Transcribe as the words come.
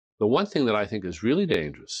The one thing that I think is really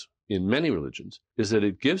dangerous in many religions is that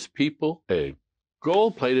it gives people a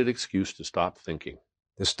gold-plated excuse to stop thinking.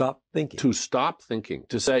 To stop thinking. To stop thinking.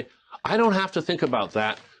 To say, I don't have to think about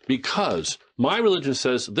that because my religion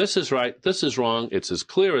says this is right, this is wrong, it's as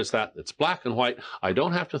clear as that, it's black and white. I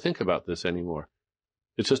don't have to think about this anymore.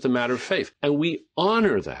 It's just a matter of faith. And we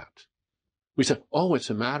honor that. We say, oh,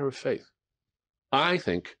 it's a matter of faith. I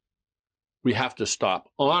think we have to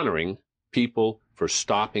stop honoring people for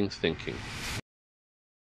stopping thinking.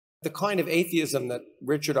 The kind of atheism that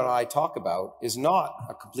Richard and I talk about is not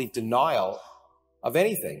a complete denial of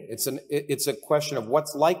anything. It's a question of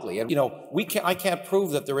what's likely. And, you know, I can't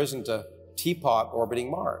prove that there isn't a teapot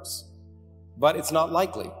orbiting Mars, but it's not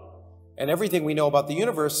likely. And everything we know about the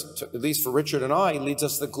universe, at least for Richard and I, leads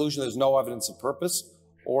us to the conclusion there's no evidence of purpose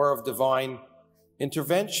or of divine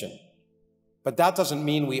intervention. But that doesn't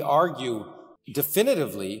mean we argue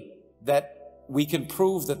definitively that we can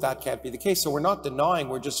prove that that can't be the case. So we're not denying,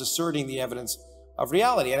 we're just asserting the evidence of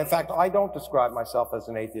reality. And in fact, I don't describe myself as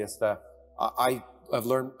an atheist. I have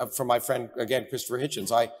learned from my friend, again, Christopher Hitchens,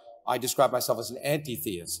 I describe myself as an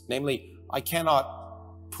anti-theist. Namely, I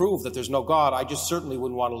cannot prove that there's no God. I just certainly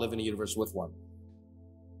wouldn't want to live in a universe with one.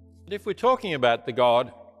 If we're talking about the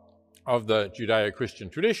God of the Judeo-Christian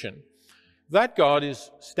tradition, that God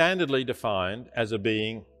is standardly defined as a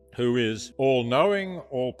being who is all-knowing,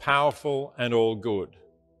 all-powerful, and all-good.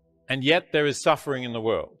 And yet there is suffering in the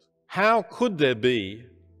world. How could there be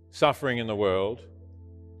suffering in the world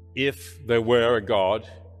if there were a God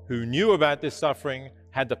who knew about this suffering,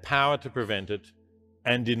 had the power to prevent it,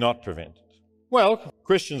 and did not prevent it? Well,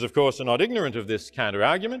 Christians, of course, are not ignorant of this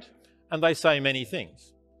counter-argument, and they say many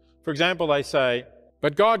things. For example, they say,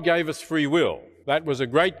 but God gave us free will. That was a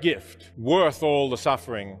great gift, worth all the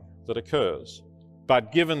suffering that occurs.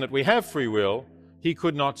 But given that we have free will, he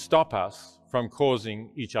could not stop us from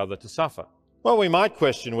causing each other to suffer. Well, we might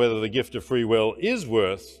question whether the gift of free will is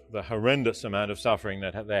worth the horrendous amount of suffering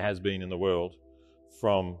that there has been in the world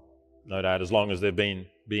from, no doubt, as long as there have been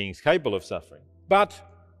beings capable of suffering. But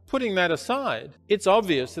putting that aside, it's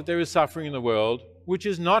obvious that there is suffering in the world which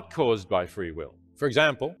is not caused by free will. For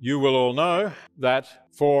example, you will all know that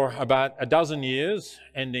for about a dozen years,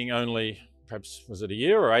 ending only, perhaps was it a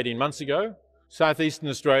year or 18 months ago, southeastern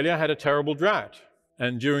Australia had a terrible drought.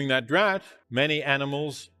 And during that drought, many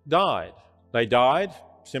animals died. They died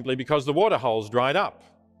simply because the water holes dried up,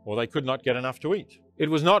 or they could not get enough to eat. It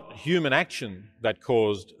was not human action that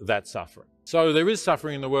caused that suffering. So there is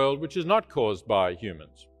suffering in the world which is not caused by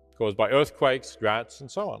humans, caused by earthquakes, droughts, and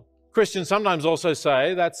so on. Christians sometimes also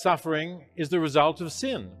say that suffering is the result of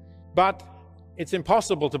sin. But it's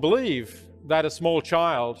impossible to believe that a small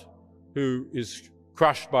child who is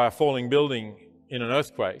crushed by a falling building in an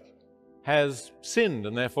earthquake has sinned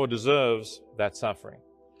and therefore deserves that suffering.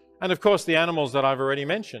 And of course, the animals that I've already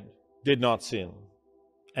mentioned did not sin,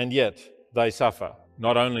 and yet they suffer,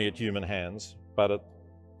 not only at human hands, but at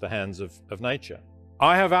the hands of nature.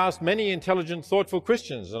 I have asked many intelligent, thoughtful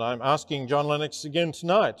Christians, and I'm asking John Lennox again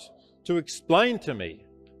tonight, to explain to me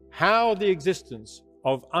how the existence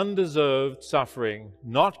of undeserved suffering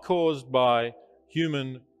not caused by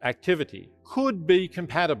human activity could be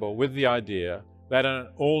compatible with the idea that an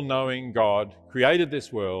all-knowing God created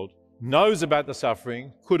this world, knows about the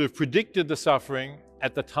suffering, could have predicted the suffering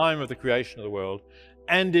at the time of the creation of the world,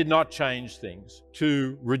 and did not change things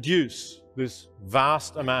to reduce this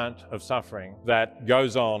vast amount of suffering that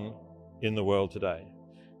goes on in the world today.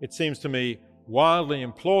 It seems to me wildly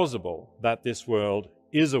implausible that this world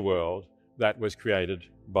is a world that was created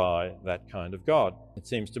by that kind of God. It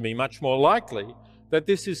seems to me much more likely that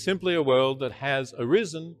this is simply a world that has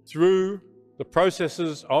arisen through the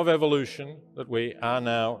processes of evolution that we are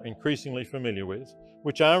now increasingly familiar with,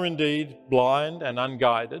 which are indeed blind and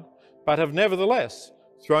unguided, but have nevertheless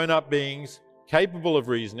thrown up beings capable of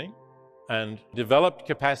reasoning and developed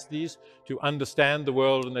capacities to understand the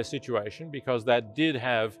world and their situation, because that did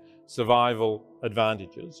have survival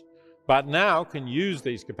advantages, but now can use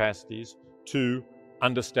these capacities to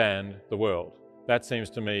understand the world. That seems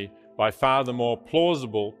to me by far the more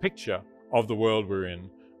plausible picture of the world we're in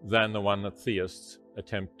than the one that theists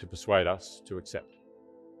attempt to persuade us to accept.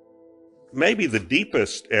 Maybe the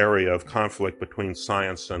deepest area of conflict between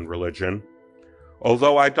science and religion,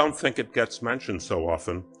 although I don't think it gets mentioned so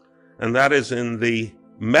often, and that is in the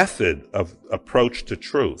method of approach to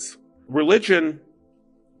truth. Religion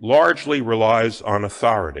largely relies on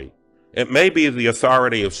authority. It may be the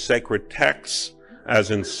authority of sacred texts, as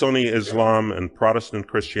in Sunni Islam and Protestant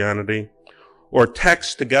Christianity, or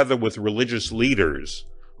texts together with religious leaders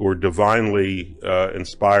who are divinely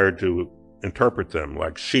inspired to interpret them,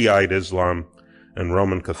 like Shiite Islam and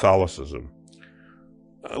Roman Catholicism.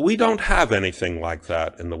 We don't have anything like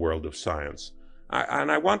that in the world of science.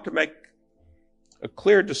 And I want to make a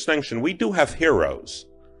clear distinction. We do have heroes.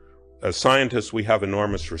 As scientists, we have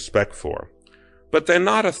enormous respect for. But they're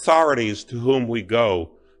not authorities to whom we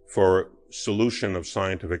go for solution of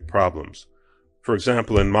scientific problems. For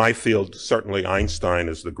example, in my field, certainly Einstein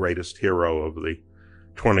is the greatest hero of the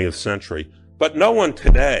 20th century. But no one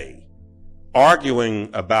today arguing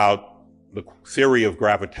about the theory of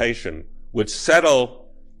gravitation would settle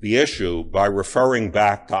the issue by referring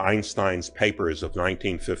back to Einstein's papers of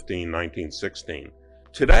 1915, 1916.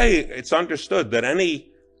 Today, it's understood that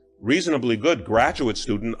any reasonably good graduate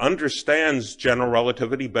student understands general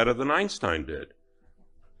relativity better than Einstein did.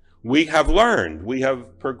 We have learned, we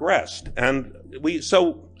have progressed, and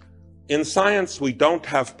so in science we don't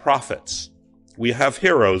have prophets. We have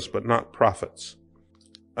heroes, but not prophets.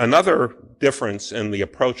 Another difference in the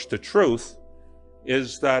approach to truth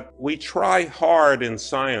is that we try hard in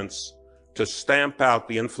science to stamp out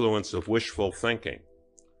the influence of wishful thinking,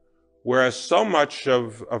 whereas so much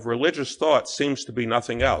of religious thought seems to be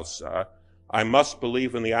nothing else. I must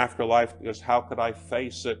believe in the afterlife because how could I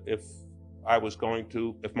face it if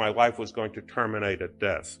my life was going to terminate at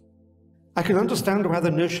death? I can understand why the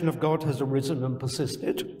notion of God has arisen and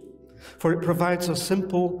persisted, for it provides a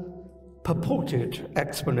simple, purported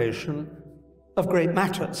explanation of great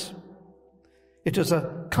matters. It is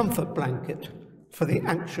a comfort blanket for the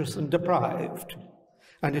anxious and deprived,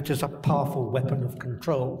 and it is a powerful weapon of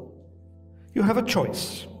control. You have a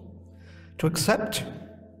choice to accept,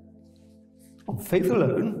 on faith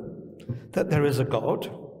alone, that there is a God,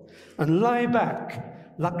 and lie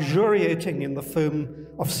back, luxuriating in the foam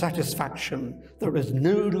of satisfaction. There is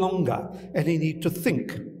no longer any need to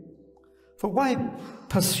think. For why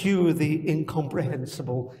pursue the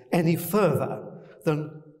incomprehensible any further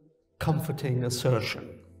than comforting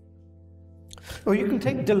assertion? Or you can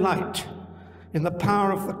take delight in the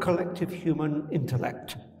power of the collective human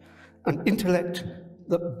intellect, an intellect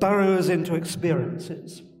that burrows into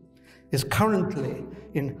experiences, is currently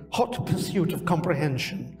in hot pursuit of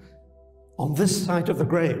comprehension on this side of the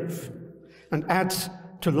grave, and adds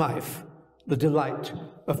to life the delight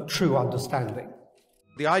of true understanding.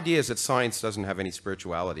 The idea is that science doesn't have any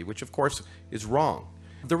spirituality, which of course is wrong.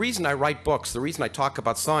 The reason I write books, the reason I talk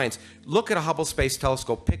about science, look at a Hubble Space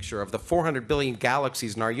Telescope picture of the 400 billion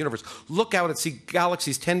galaxies in our universe. Look out and see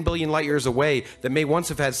galaxies 10 billion light years away that may once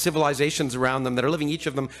have had civilizations around them that are living, each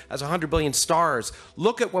of them as 100 billion stars.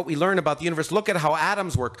 Look at what we learn about the universe. Look at how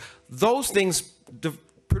atoms work. Those things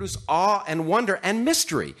produce awe and wonder and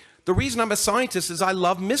mystery. The reason I'm a scientist is I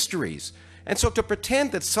love mysteries. And so to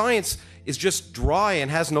pretend that science is just dry and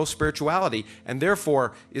has no spirituality and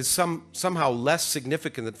therefore is somehow less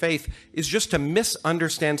significant than faith is just to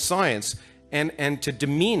misunderstand science and to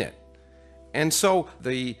demean it. And so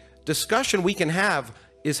the discussion we can have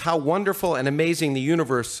is how wonderful and amazing the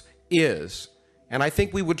universe is. And I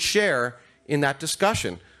think we would share in that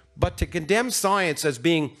discussion. But to condemn science as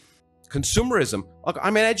being consumerism. Look,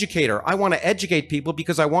 I'm an educator. I want to educate people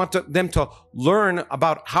because I want them to learn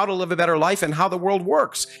about how to live a better life and how the world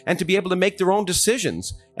works, and to be able to make their own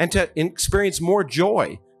decisions and to experience more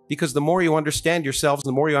joy. Because the more you understand yourselves,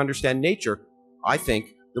 the more you understand nature, I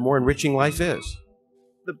think, the more enriching life is.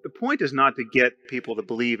 The point is not to get people to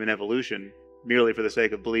believe in evolution merely for the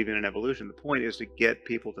sake of believing in evolution. The point is to get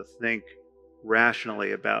people to think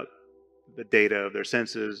rationally about the data of their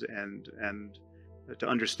senses and to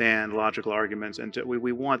understand logical arguments, and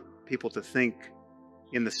we want people to think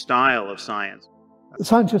in the style of science.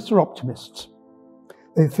 Scientists are optimists.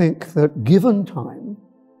 They think that given time,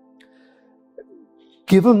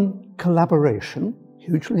 given collaboration,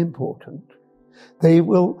 hugely important, they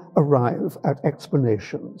will arrive at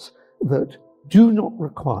explanations that do not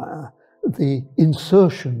require the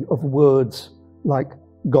insertion of words like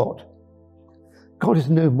God. God is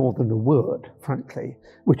no more than a word, frankly,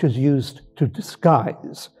 which is used to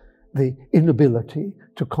disguise the inability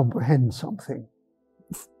to comprehend something.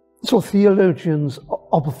 So theologians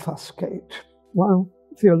obfuscate. While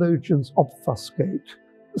theologians obfuscate,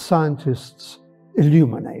 scientists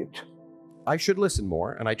illuminate. I should listen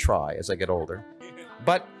more, and I try as I get older.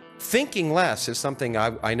 But thinking less is something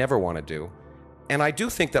I never want to do. And I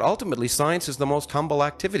do think that ultimately science is the most humble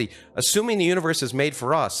activity. Assuming the universe is made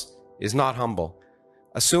for us is not humble.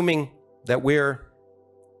 Assuming that we're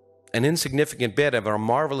an insignificant bit of our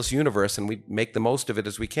marvelous universe and we make the most of it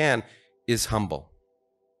as we can is humble.